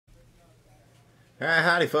Alright,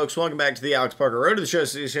 howdy folks, welcome back to the Alex Parker Road to the Show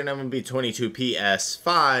series here in MLB 22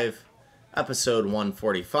 PS5, episode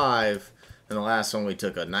 145. In the last one we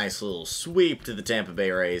took a nice little sweep to the Tampa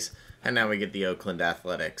Bay Rays, and now we get the Oakland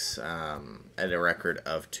Athletics at a record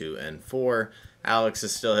of 2-4. Alex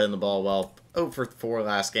is still hitting the ball well, 0 for 4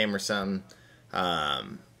 last game or something,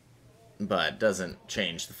 but doesn't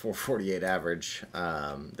change the 448 average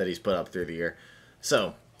that he's put up through the year.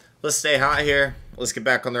 So, let's stay hot here. Let's get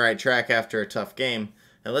back on the right track after a tough game.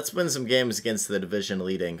 And let's win some games against the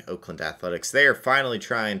division-leading Oakland Athletics. They are finally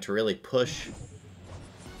trying to really push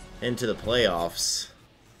into the playoffs.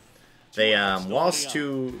 They lost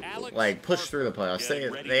to, push through the playoffs.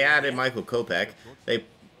 They added Michael Kopech. They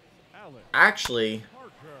actually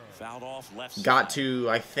got to,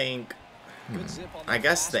 I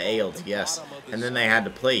guess the ALDS, and then they had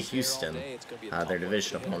to play Houston, their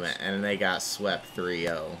division opponent, and they got swept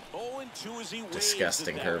 3-0.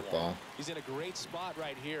 Disgusting curveball. He's in a great spot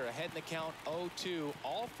right here, ahead in the count 0-2.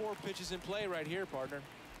 All 4 pitches in play right here, partner.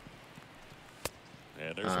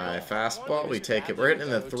 Fastball, we take it. We're hitting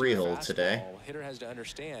the 3-hole today. Hitter has to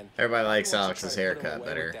understand. Everybody likes Alex's haircut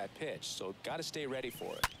better. That pitch, so got to stay ready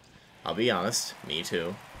for it. I'll be honest, me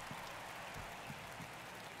too.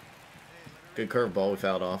 Good curveball, we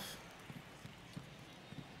fouled off.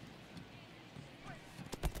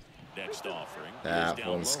 Next offering. That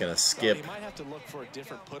one's gonna skip. Got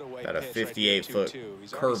a 58-foot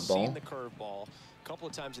curveball.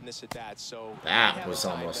 That was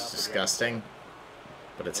almost disgusting,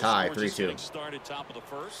 but it's high,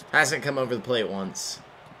 3-2. Hasn't come over the plate once.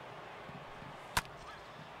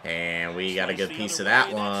 And we got a good piece of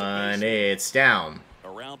that one. It's down.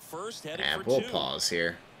 And we'll pause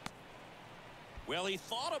here. Well, he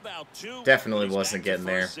thought about 2. Definitely wasn't getting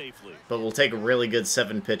there. But we'll take a really good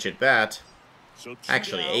 7-pitch at bat.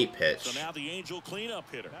 Actually, 8-pitch. So now the Angel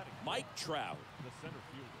cleanup hitter, Mike Trout.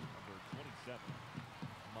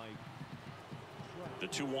 The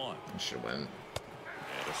 2-1. Should win.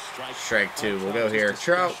 Strike 2. We'll go here.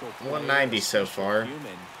 Trout, 190 so far.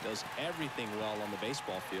 Does everything well on the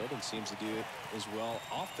baseball field and seems to do it as well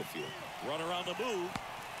off the field. Runner on the move.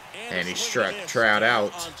 And he struck Trout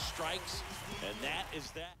out.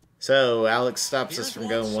 So Alex stops us from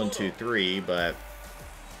going 1-2-3, but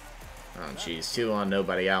oh geez, 2 on,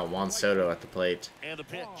 nobody out. Juan Soto at the plate.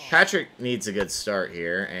 Patrick needs a good start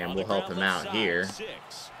here, and we'll help him out here.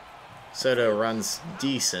 Soto runs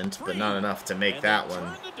decent, but not enough to make that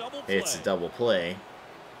one. It's a double play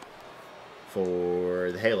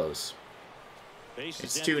for the Halos.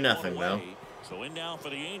 It's 2-0 though. So in now for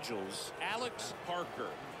the Angels, Alex Parker.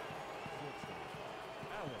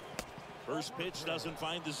 First pitch doesn't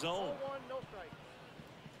find the zone.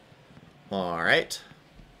 All right.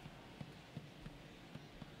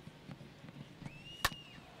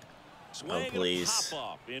 Oh, please.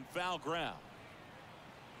 In foul ground.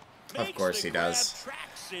 Of course he does.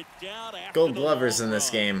 Gold Glovers in this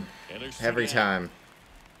game. Every time.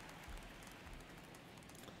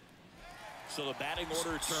 So the batting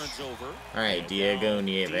order turns over. All right, Diego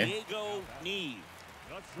Nieve.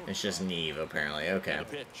 It's just Nieve, apparently. Okay.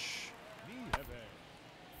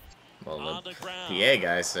 Well, the PA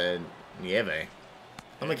guy said Nieve.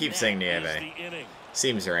 I'm going to keep saying Nieve.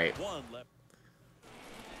 Seems right.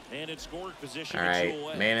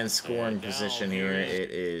 Alright, man in scoring position here. It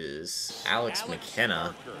is Alex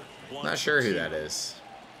McKenna. Not sure who that is.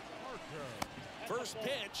 First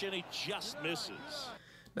pitch, and he just misses.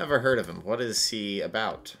 Never heard of him. What is he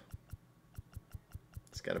about?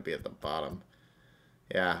 It's got to be at the bottom.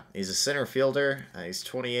 Yeah, he's a center fielder. He's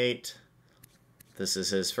 28. This is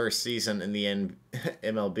his first season in the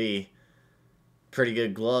MLB. Pretty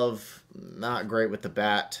good glove. Not great with the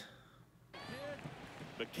bat.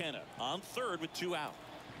 McKenna on third with 2 out.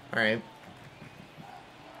 All right.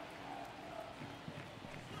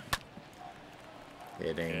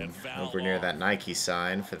 Hitting over near that Nike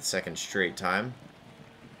sign for the 2nd straight time.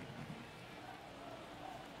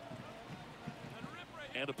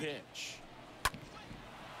 And a pitch.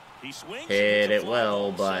 He swings. Hit it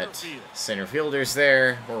well, but center fielder's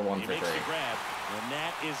there. We're 1 for 3. And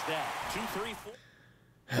that is that.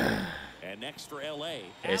 2-3-4. And next for LA.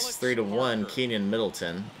 It's 3-1. Keenan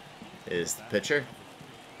Middleton is the pitcher.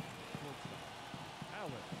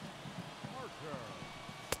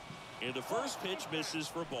 And the first pitch misses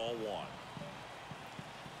for ball 1.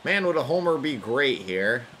 Man, would a homer be great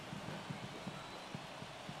here?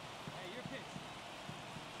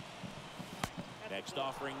 Next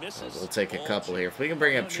offering misses. We'll take a couple here. If we can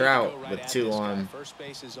bring up Trout with 2 on, First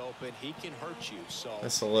base is open. He can hurt you. So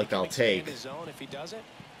that's the look I'll take. If he doesn't,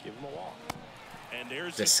 give him a walk.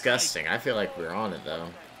 Disgusting. I feel like we're on it, though.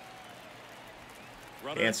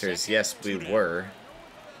 The answer is yes, we were.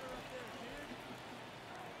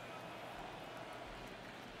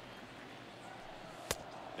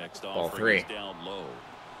 Next Ball offering 3. is down low.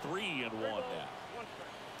 3-1 now.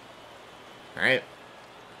 All right.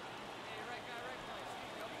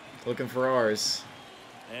 Looking for ours.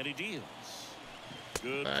 And he deals.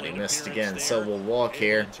 Good But he plate missed appearance again, there. so we'll walk Able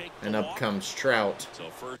here. to take the And up walk. comes Trout, So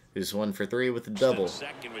first who's 1 for 3 with a double. and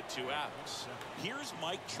second with 2 outs. Here's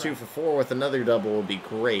Mike Trout. 2 for 4 with another double would be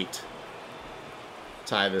great.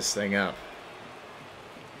 Tie this thing up.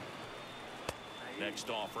 Next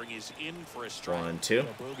offering is in for a strike. 1-2.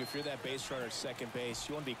 Boog, if you're that base runner at second base,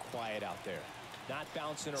 you want to be quiet out there. Not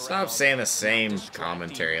bouncing around. Stop saying the same not distracting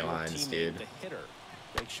commentary your lines, teammate, dude. the hitter.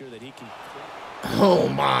 Make sure that he can. Oh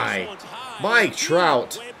my. Mike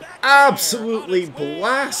Trout absolutely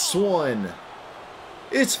blasts one.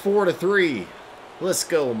 It's 4-3. Let's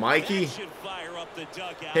go, Mikey.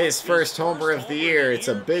 His first homer of the year. It's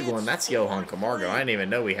a big one. That's Johan Camargo. I didn't even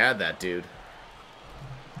know we had that dude.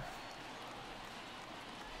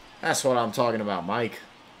 That's what I'm talking about, Mike.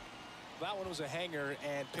 That one was a hanger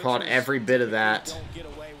and Caught every bit of that. don't get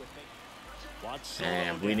away with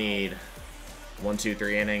And we need 1, 2,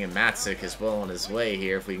 3 inning, and Matzik is well on his way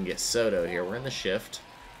here if we can get Soto here. We're in the shift.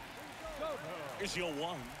 Here's your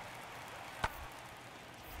 1.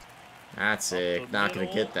 Matzik not going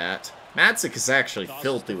to get that. Matzik is actually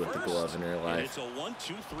filthy with the glove in real And life. it's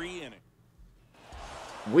a 1-2-3 inning.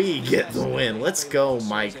 We get the win. Let's go,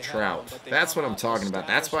 Mike Trout. That's what I'm talking about.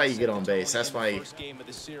 That's why you get on base. That's why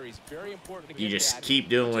you just keep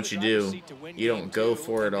doing what you do. You don't go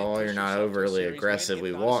for it all. You're not overly aggressive.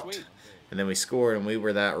 We walked, and then we scored, and we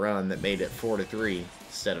were that run that made it 4-3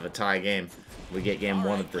 instead of a tie game. We get game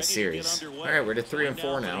 1 of this series. All right, we're to 3 and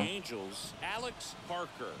 4 now. Alex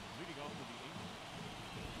Parker.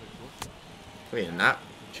 We did not.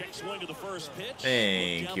 Check swing to the first pitch.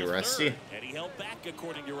 Thank you, Rusty. And he held back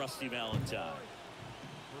according to Rusty Valentine.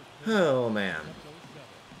 Oh, man.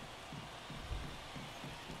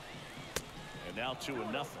 And now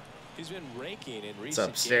 2-0. He's been raking in recent It's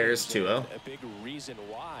upstairs, games, 2-0. A big reason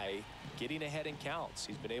why getting ahead in counts.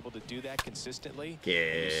 He's been able to do that consistently.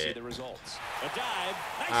 Get. You see the results. A dive.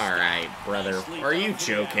 Nice All right, stop. brother. Nicely Are you done for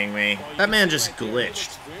the out. joking me? That man just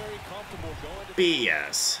glitched. Very comfortable going to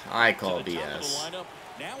BS. I call To the top of the BS. lineup.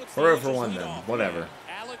 Now it's We're the over Angels 1 then. leadoff Whatever. man,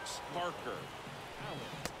 Alex Parker.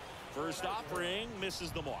 First offering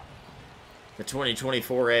misses the mark. The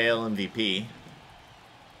 2024 AL MVP.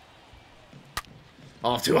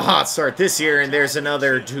 Off to a hot start this year, and there's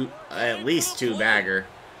another at least 2-bagger.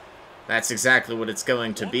 That's exactly what it's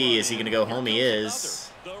going to be. Is he going to go home? He is.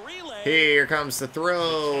 The relay. Here comes the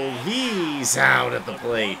throw. He's out at the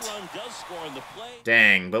plate. Run does score in the play.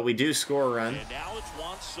 Dang, but we do score a run, And now it's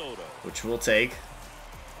Juan Soto. which we'll take.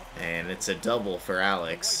 And it's a double for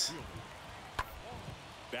Alex.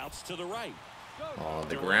 Bounce to the right. On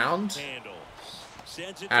the ground. Handles.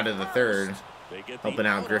 Sends it Out to of the first. third. They get the Helping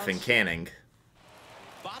out out Griffin on Canning.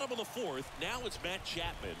 bottom of the 4th. Now it's Matt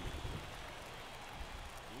Chapman.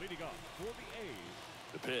 Leading up for the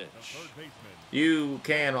A's, The pitch. third baseman. You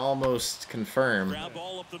can almost confirm Ground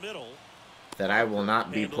ball up the middle. that I will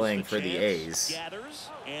not be Handles playing for the chance, A's gathers,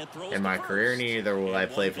 and throws in my to career. first. Neither will I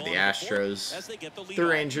And play one for the gone to fourth Astros, as they get the lead the off.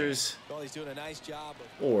 Rangers, Well, he's doing a nice job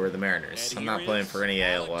of or the Mariners. And I'm here not playing is for any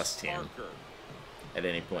AL Alex West team Parker. at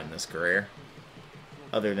any point in this career,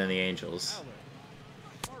 other than the Angels.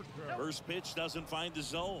 First pitch doesn't find the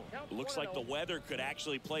zone. It looks like the weather could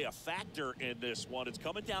actually play a factor in this one. It's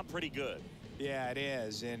coming down pretty good. Yeah, it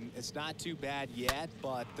is, and it's not too bad yet,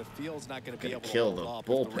 but the field's not going to be Gonna able to kill hold the up if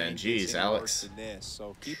the bullpen. rain Jeez, gets any Alex. worse than this.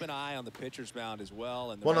 So keep an eye on the pitcher's mound as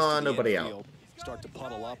well, and the One rest on, of the nobody out. infield start to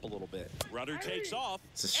puddle up a little bit. Runner takes off.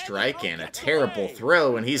 It's a strike and a terrible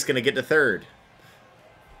throw, and he's going to get to third.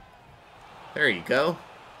 There you go.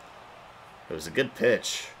 It was a good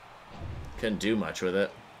pitch. Couldn't do much with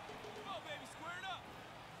it.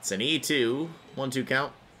 It's an E2. 1-2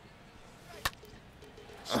 count.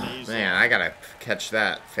 Oh, man, I got to catch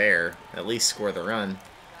that fair. At least score the run.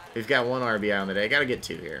 We've got 1 RBI on the day. Got to get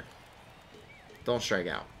 2 here. Don't strike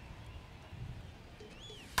out.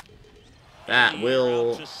 That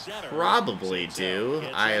will probably do,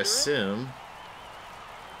 I assume.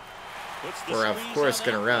 We're, of course,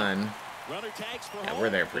 going to run. Yeah, we're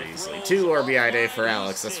there pretty easily. 2 RBI day for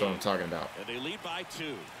Alex. That's what I'm talking about. And they lead by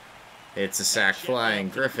 2. It's a sac fly,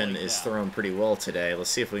 and Griffin is throwing pretty well today. Let's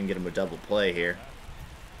see if we can get him a double play here.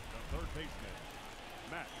 The third baseman,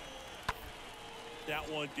 Matt.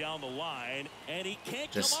 That one down the line, and he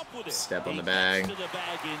can't Just come up with it. step on He the bag. gets to the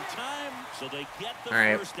bag in time, so they get the All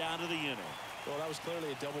right. first out of the inning. Well, that was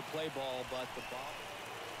clearly a double play ball, but the ball.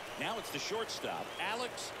 Now it's the shortstop,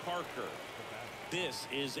 Alex Parker. This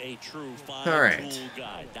is a true fine tool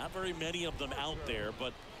guy. Not very many of them out there,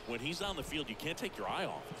 but when he's on the field, you can't take your eye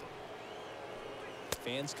off of him.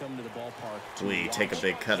 Fans come to the ballpark. We take a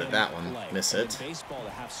big cut at that one. Miss it.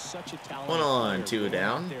 1-on, 2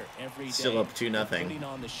 down. Still up 2-0. Putting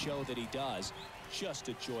on the show that he does, just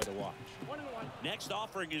a joy to watch. Next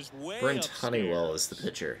offering is way Brent upstairs. Honeywell is the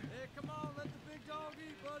pitcher.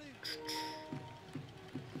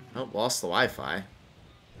 Oh, lost the Wi-Fi.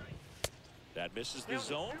 That misses the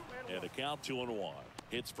zone, and a count 2-1.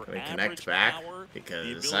 Hits for Can we average connect back? power,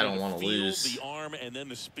 Because the I don't ability want to field lose the arm and then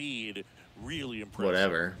the speed. Really impressive.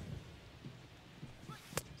 whatever.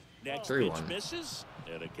 Next 3-1. pitch misses,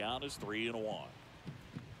 and a count is 3-1.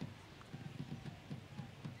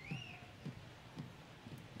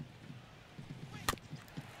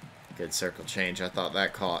 Good circle change. I thought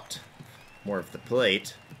that caught more of the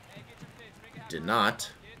plate. Did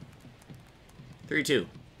not. 3-2.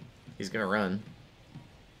 He's going to run.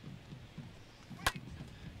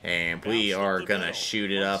 And we are going to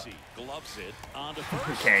shoot it up.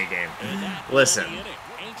 Okay, game. Listen.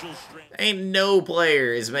 Ain't no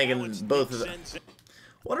player is making both of them.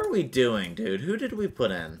 What are we doing, dude? Who did we put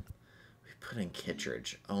in? We put in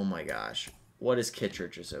Kittredge. Oh my gosh. What is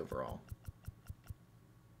Kittredge's overall?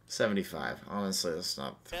 75. Honestly, that's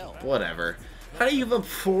not... Whatever. How do you have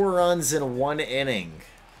 4 runs in 1 inning?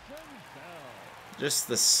 Just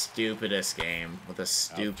the stupidest game with the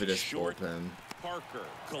stupidest bullpen. Parker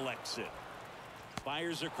collects it.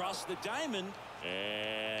 Fires across the diamond,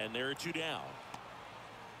 and there are 2 down.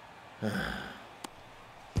 And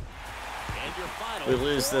your final We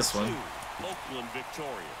lose this one. Oakland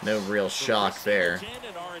victorious. No real shock there.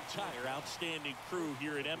 And our entire outstanding crew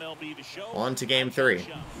here at MLB The Show. On to game 3.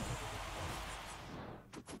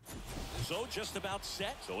 So just about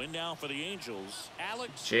set. So in now for the Angels,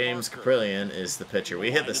 Alex James Parker. Caprillion is the pitcher.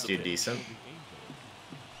 We hit this dude decent.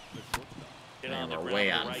 And we're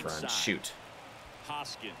way out in front. Shoot.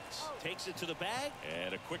 Hoskins takes it to the bag,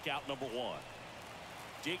 and a quick out number 1.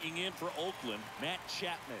 Digging in for Oakland, Matt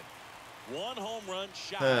Chapman. 1 home run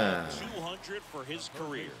shot of 200 for his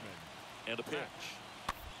career. And a pitch.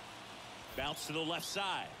 Bounce to the left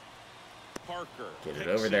side. Parker. Get it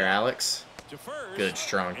over there, Alex. Good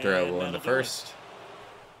strong throw. We'll in the first.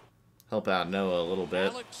 Help out Noah a little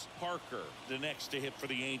bit. Alex Parker, the next to hit for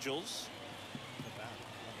the Angels.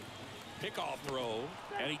 Pickoff throw,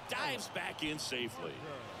 and he dives back in safely.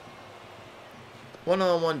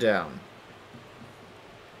 1-on, 1 down.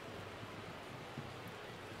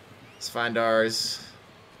 Let's find ours.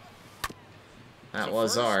 That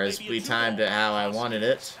was ours. We timed it how I wanted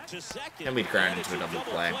it. And we grind into a double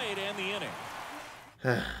play.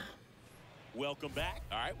 Welcome back.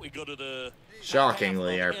 All right, we go to the...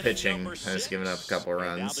 Shockingly, our pitching has given up a couple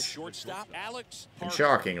runs. And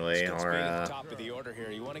shockingly, our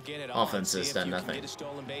offense has done nothing.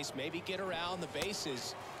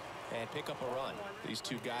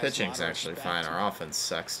 Pitching's actually fine. Our offense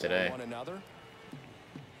sucks today.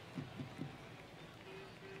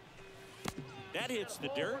 That hits the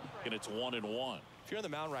dirt, and it's 1-1. If you're on the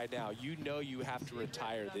mound right now, you know you have to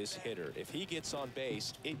retire this hitter. If he gets on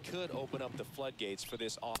base, it could open up the floodgates for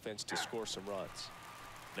this offense to score some runs.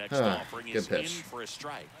 Next offering is pitch. in for a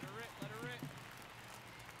strike.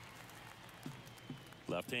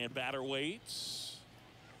 Left-hand batter waits.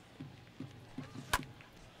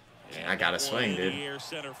 I got to swing, dude.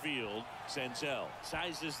 Center field. Senzel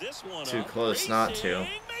sizes this one Too up. close not to.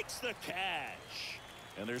 Makes the catch.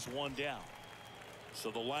 And there's 1 down. So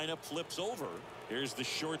the lineup flips over. Here's the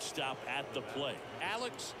shortstop at the plate.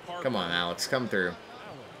 Alex Parker. Come on, Alex. Come through.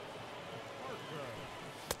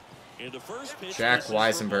 In the first pitch, Jack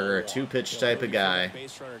Weisenberger, a 2-pitch type of guy.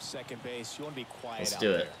 Base runner, second base. You want to be quiet. Let's out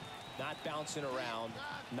do it. there. Not bouncing around,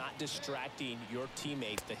 not distracting your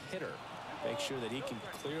teammate, the hitter. Make sure that he can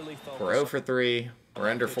clearly focus. We're 0 for 3. We're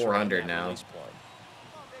under 400 now.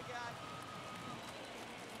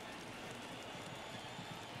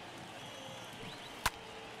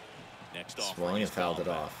 Next Swung and fouled it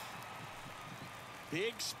off.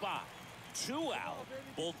 Big spot. 2 out.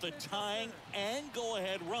 Both the tying and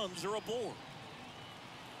go-ahead runs are aboard.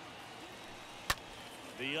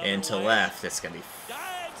 Into left. It's going to be...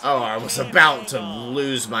 Oh, I was about to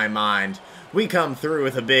lose my mind. We come through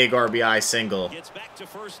with a big RBI single.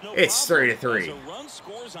 It's 3-3.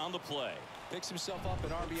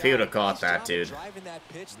 If he would have caught that, dude.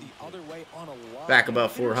 Back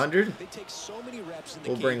above 400.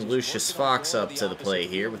 We'll bring Lucius Fox up to the plate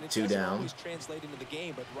here with 2 down.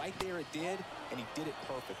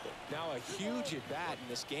 Now a huge at bat in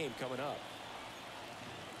this game coming up.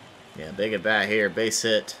 Yeah, big at bat here. Base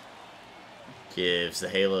hit. Gives the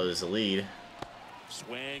Halos a lead.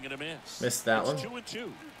 Swing and a miss. Missed that one.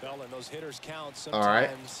 2-2. Well, and those hitters count All right.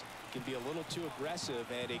 sometimes can be a little too aggressive,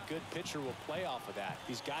 and a good pitcher will play off of that.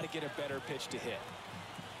 He's got to get a better pitch to hit.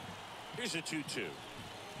 Here's a 2-2.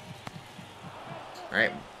 All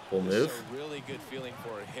right, we'll move. This is a really good feeling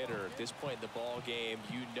for a hitter at this point in the ball game.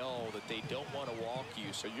 You know that they don't want to walk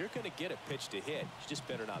you, so you're going to get a pitch to hit. You just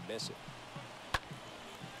better not miss it.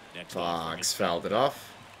 Next Fox fouled it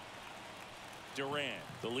off. Durant,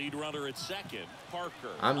 the lead runner at second. Parker.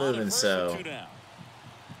 I'm moving, so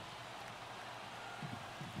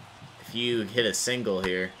if you hit a single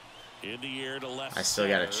here, in the air to left I still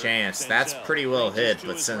got a center. chance. That's Senzel pretty well reaches hit, to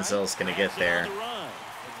but his Senzel's right, going to get adds there. another run.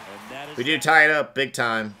 And that is We do that. tie it up big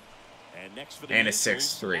time. And next for the And a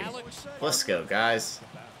Angels, 6-3. Alex Let's go, guys.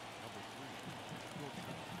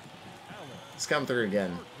 Let's come through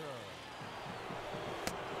again.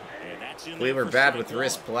 And that's in We there were for bad strike with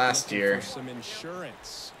wrist one. last Looking year. for some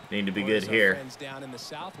insurance. Need to be Or good as our here. friends down in the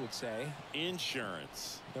South would say,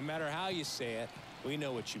 Insurance. no matter how you say it, we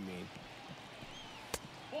know what you mean.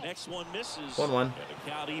 Next one misses. 1-1. And the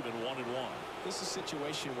count even 1-1. This is a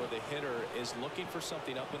situation where the hitter is looking for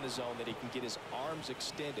something up in the zone that he can get his arms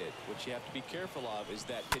extended. What you have to be careful of is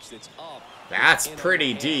that pitch that's up. That's in on pretty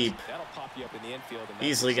your hands. deep. That'll pop you up in the infield. And that's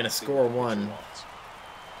Easily going to exactly score what the pitcher one. wants.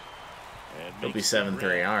 And It'll be makes the 7-3.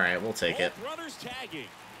 grab. All right, we'll take it. Both runners tagging.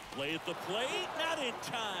 Play at the plate. Not in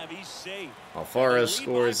time. He's safe. Alfaro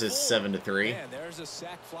scores is 7-3. Man, there's a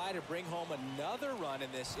sack fly to bring home another run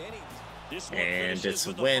in this inning. This one And finishes it's a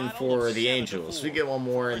with win final for of the 7-4. Angels. We get one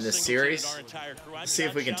more in this First single hit in series. our entire career. Let's see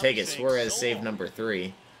if we can Got take it. Johnson Suarez so save long. number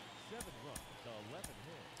 3.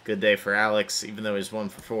 Good day for Alex. Even though he's 1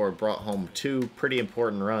 for 4, brought home 2 pretty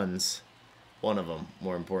important runs. One of them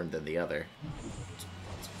more important than the other.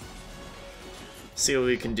 See what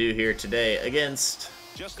we can do here today against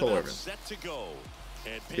Just about Corbin. set to go.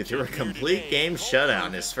 And He threw a pitching here complete today, game Cole shutout in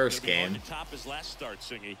Irvin his first gonna be on game. to top his last start,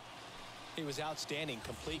 Singy. He was outstanding.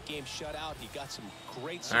 Complete game shutout. He got some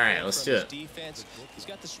great All support right, let's from do his it. defense. He's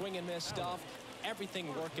got the swing and miss stuff. Everything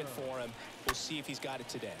working for him. We'll see if he's got it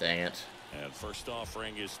today. Dang it. And first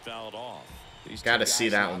offering is fouled off. These Gotta two see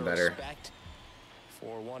guys that a lot one of better. respect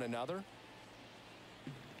for one another.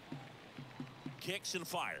 Kicks and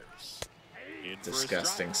fires. In for a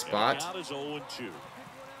Disgusting strike. spot. And the count is 0-2.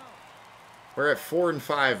 We're at 4 and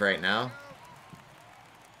 5 right now.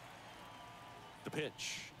 The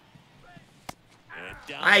pitch. And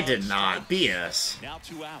down I on did not. strikes. BS. Now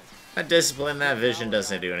 2 out. That discipline, that vision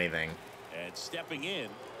doesn't do anything. And stepping in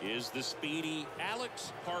is the speedy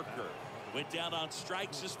Alex Parker. Went down on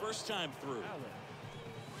strikes his first time through.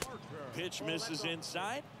 Pitch misses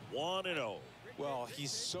inside. 1-0. Well,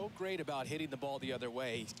 he's so great about hitting the ball the other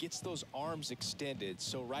way. He gets those arms extended.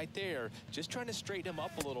 So right there, just trying to straighten him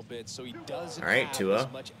up a little bit so he doesn't All right, have 2-0.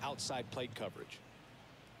 as much outside plate coverage.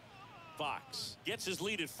 Fox gets his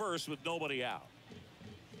lead at first with nobody out.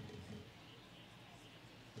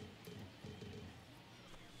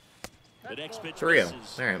 The next pitch 3-0.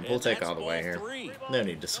 misses, All right, we'll and take that's all the way ball here. 3. No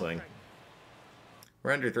need to swing.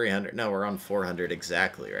 We're under 300. No, we're on 400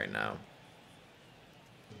 exactly right now.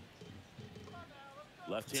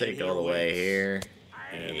 Left-handed Take all the hitter way waits. here.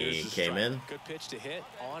 And He there's the came strike. in. Good pitch to hit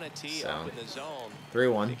on a tee So, up in the zone. I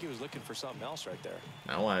 3-1. think he was looking for something else right there.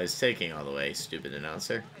 No, I was taking all the way, stupid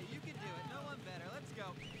announcer.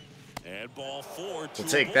 And ball 4. We'll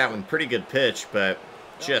take that one. Pretty good pitch, but Well,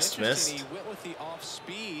 just interesting, missed. He went with the off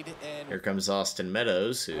speed and Here comes Austin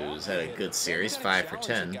Meadows, who's had a good series, 5 for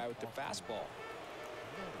 10. Guy with the fastball.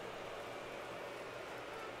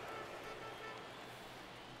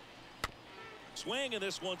 Swing, and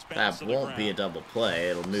this one's That bounced to the won't be a ground. double play.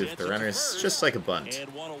 It'll move Sends the it to runners first, just like a bunt.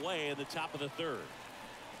 And one away in the top of the third.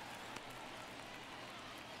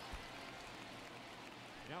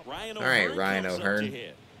 Ryan All right, O'Hearn Ryan comes up O'Hearn. to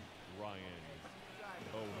hit. Ryan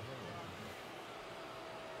O'Hearn.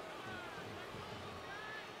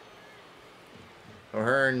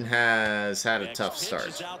 O'Hearn has had a Next tough pitch start.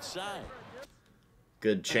 is outside.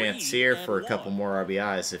 Good chance 3 here and for a couple 1. more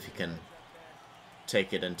RBIs if he can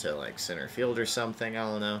take it into like center field or something. I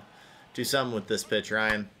don't know. Do something with this pitch,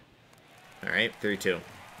 Ryan. All right, 3-2.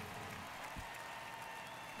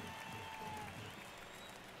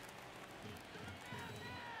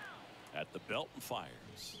 At the belt and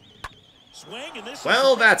fires. Swing, and this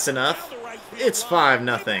Well, is that's down enough. the right field It's line.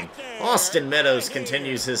 5-0. Right there. Austin Meadows Right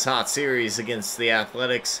continues here. his hot series against the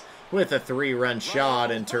Athletics with a 3-run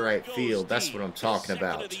shot into right Goes field. That's deep. what I'm His talking second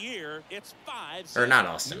of about. the year. It's 5-0. Or not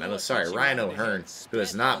Austin Meadows, sorry, Ryan O'Hearn, who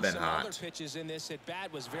has not been hot.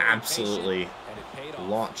 Absolutely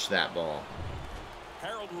launched that ball.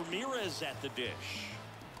 Harold Ramirez at the dish.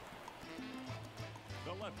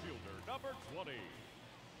 Left fielder, number 20,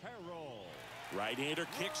 Carroll. Right-hander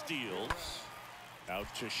kick steals.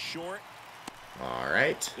 Out to short. All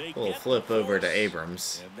right. We'll flip over to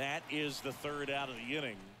Abrams. And that is the third out of the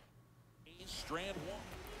inning. Strand one.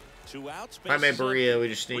 2 outs. Jaime Barria, we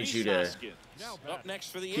just need you to Up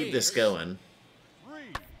next for the keep this A's. going.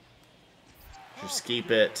 Just keep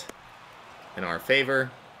it in our favor.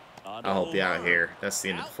 I'll help you out here. That's the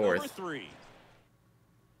end of the fourth.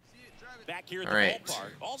 Back here at All the right.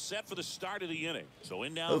 ballpark, all set for the start of the inning. So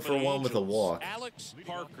in now 0 for the 1 with a Angels, walk. Alex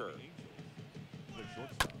Parker. The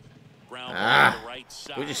shortstop. Ground Ah, ball to the right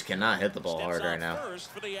side. we just cannot hit the ball Steps hard on right now.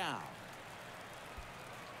 First for the out.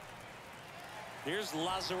 Here's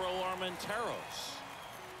Lázaro Armenteros.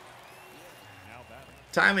 Now batting.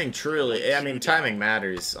 Timing truly, I mean, timing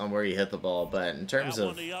matters on where you hit the ball, but in terms That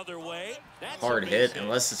one of the other way. That's hard a hit, base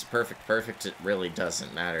unless it's perfect, it really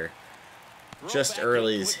doesn't matter. Throw Just back in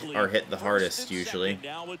early's quickly. are hit the First hardest and usually. second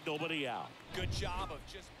Now with nobody out. Good job of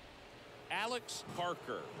just. Alex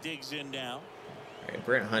Parker digs in now. All right,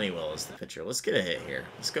 Brent Honeywell is the pitcher. Let's get a hit here.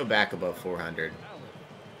 Let's go back above 400.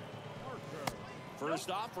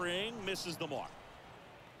 First offering misses the mark.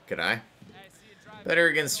 Good eye. Better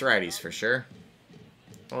against righties for sure.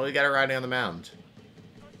 Well, we got a righty on the mound.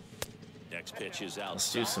 Next pitch is out.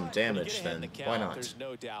 Let's do some When you damage get ahead in then. the Why count, not? There's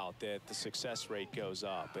no doubt that the success rate goes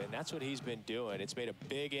up, and that's what he's been doing. It's made a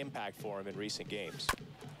big impact for him in recent games.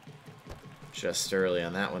 Just early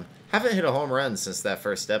on that one. Haven't hit a home run since that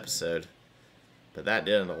first episode, but that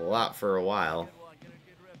did a lot for a while.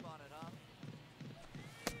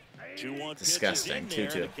 2-1 Disgusting. pitches in there,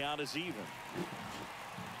 2-2. and the count is even.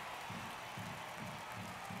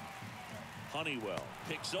 Honeywell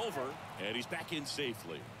picks over, and he's back in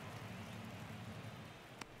safely.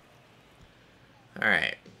 All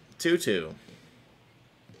right, 2-2.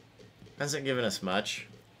 Hasn't given us much.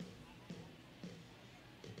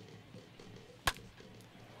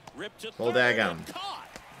 Ripped to Well, third daggum. and caught.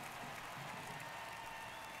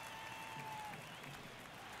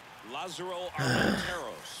 Lázaro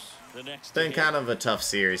Armenteros, the next. Been to kind hit. of a tough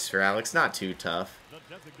series for Alex. Not too tough.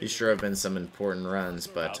 These sure have been some important runs,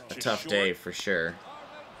 but a tough day for sure.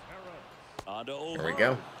 Onto There we O'Hearn.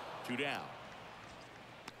 go. 2 down.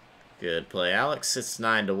 Good play, Alex. It's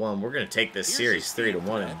 9-1. We're gonna take this series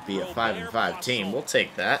 3-1 and be a 5-5 team. We'll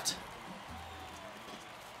take that.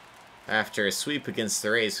 After a sweep against the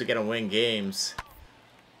Rays, we gotta win games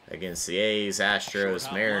against the A's,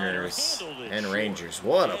 Astros, Mariners, and Rangers.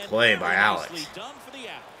 What a play by Alex. Done for the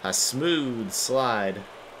out. A smooth slide.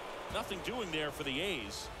 Nothing doing there for the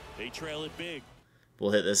A's. They trail it big.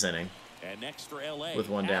 We'll hit this inning. And next for LA, With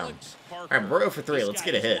one down. Alex Parker. All right, we're 0 for 3. This Let's guy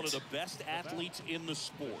get a is hit. One of the best athletes in the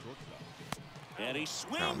sport. And he Out in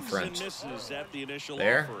swings front. and misses at the initial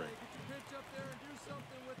There. offering.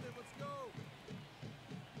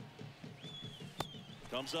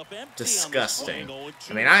 Comes up empty. Disgusting. On the swing,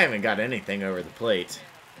 0-2. I mean, I haven't got anything over the plate.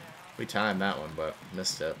 We timed that one, but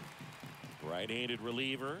missed it. Right-handed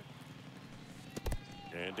reliever.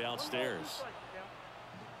 And downstairs.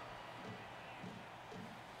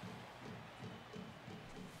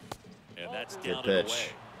 And that's Good down and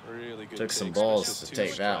pitch. away. Really good. Took some pick, balls especially to with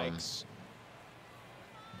take 2 that one. strikes.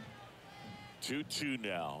 2-2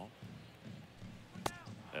 now.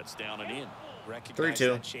 That's down and in. Recognize 3-2.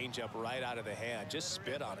 that changeup right out of the hand. Just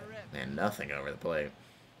spit on it. And nothing over the plate.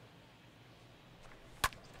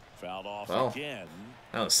 Fouled off Well, again.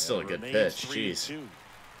 That was still a And good remains pitch. 3-2. Jeez.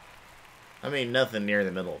 I mean, nothing near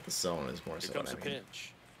the middle of the zone is more Here so comes what the I mean.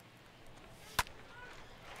 pitch.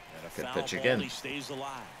 And a Good foul pitch ball, again. He stays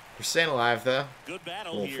alive. We're staying alive, though. Good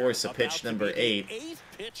battle We'll here. force a About pitch to number be the 8. 8th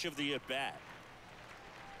pitch of the at-bat.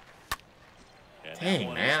 And that Dang,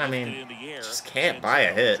 one man, is I mean, lifted in the air. just can't Sends buy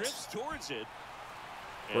a it, hit. drifts towards it.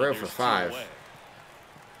 We're And 0 for there's 2 5. away.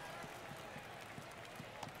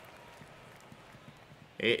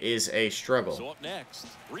 It is a struggle. So up next,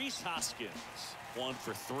 Rhys Hoskins, 1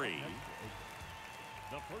 for 3.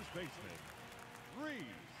 The first baseman, Rhys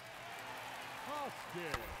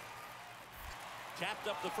Hoskins. Tapped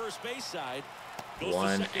up the first base side. Goes to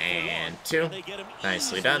 1 second for and 1, 2. and they get him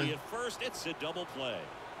Nicely easily done. At first, it's a double play.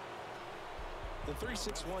 The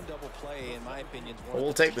 3-6-1 double play, in my opinion, is one We'll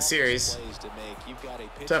of the take the toughest series. plays to make. You've got a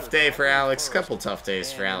pitcher Tough day for covering Alex. first, Couple tough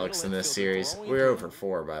days for and Alex in middle this infielder series. throwing We're to 0 him. for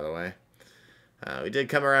 4, by the way. We did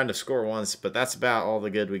come around to score once, but that's about all the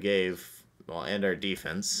good we gave. Well, and our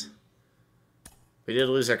defense. We did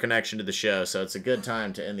lose our connection to the show, so it's a good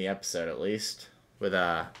time to end the episode at least.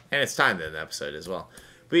 And it's time to end the episode as well.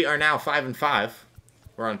 We are now 5-5.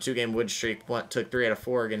 We're on a 2-game win streak. Took 3 out of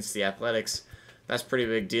 4 against the Athletics. That's a pretty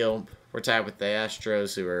big deal. We're tied with the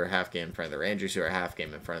Astros, who are half game in front of the Rangers, who are half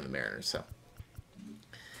game in front of the Mariners. So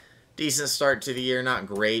Decent start to the year. Not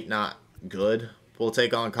great, not good. We'll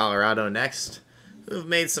take on Colorado next, who've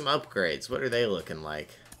made some upgrades. What are they looking like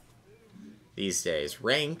these days?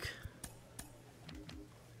 Rank.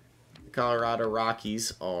 The Colorado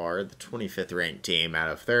Rockies are the 25th ranked team out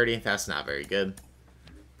of 30. That's not very good.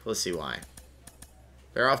 Let's see why.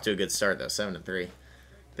 They're off to a good start, though. 7-3.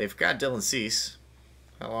 They've got Dylan Cease.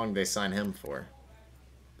 How long did they sign him for?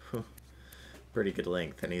 Pretty good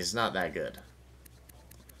length, and he's not that good.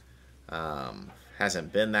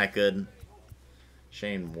 Hasn't been that good.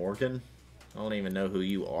 Shane Morgan. I don't even know who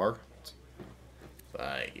you are.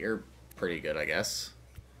 But you're pretty good, I guess.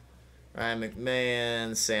 Ryan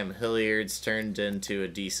McMahon. Sam Hilliard's turned into a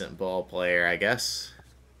decent ball player, I guess.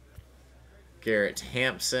 Garrett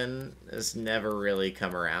Hampson has never really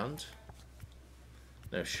come around.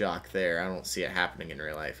 No shock there. I don't see it happening in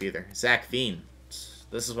real life either. Zach Veen.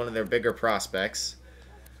 This is one of their bigger prospects.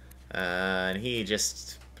 And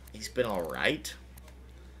he's been alright.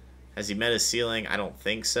 Has he met his ceiling? I don't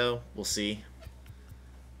think so. We'll see.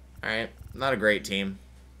 Alright. Not a great team.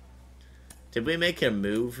 Did we make a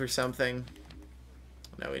move or something?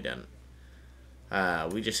 No, we didn't.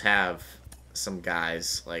 We just have some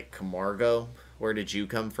guys like Camargo. Where did you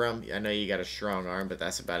come from? I know you got a strong arm, but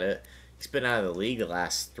that's about it. He's been out of the league the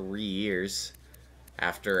last 3 years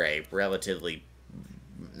after a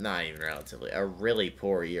a really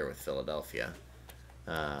poor year with Philadelphia.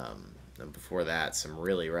 And before that, some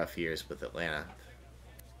really rough years with Atlanta.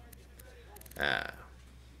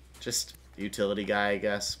 Just utility guy, I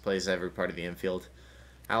guess. Plays every part of the infield.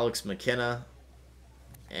 Alex McKenna.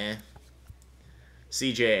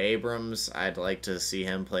 CJ Abrams, I'd like to see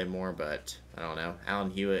him play more, but I don't know.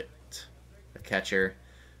 Alan Hewitt, a catcher.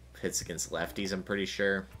 Hits against lefties, I'm pretty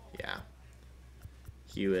sure. Yeah.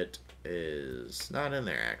 Hewitt is not in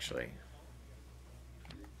there, actually.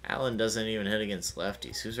 Allen doesn't even hit against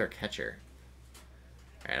lefties. Who's our catcher?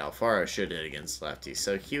 Alright, Alfaro should hit against lefties.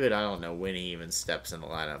 So Hewitt, I don't know when he even steps in the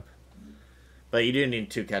lineup. But you do need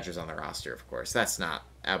 2 catchers on the roster, of course. That's not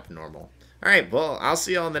abnormal. Alright, well, I'll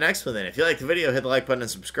see you on the next one then. If you like the video, hit the like button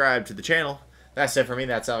and subscribe to the channel. That's it for me.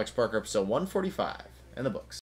 That's Alex Parker, episode 145 in the books.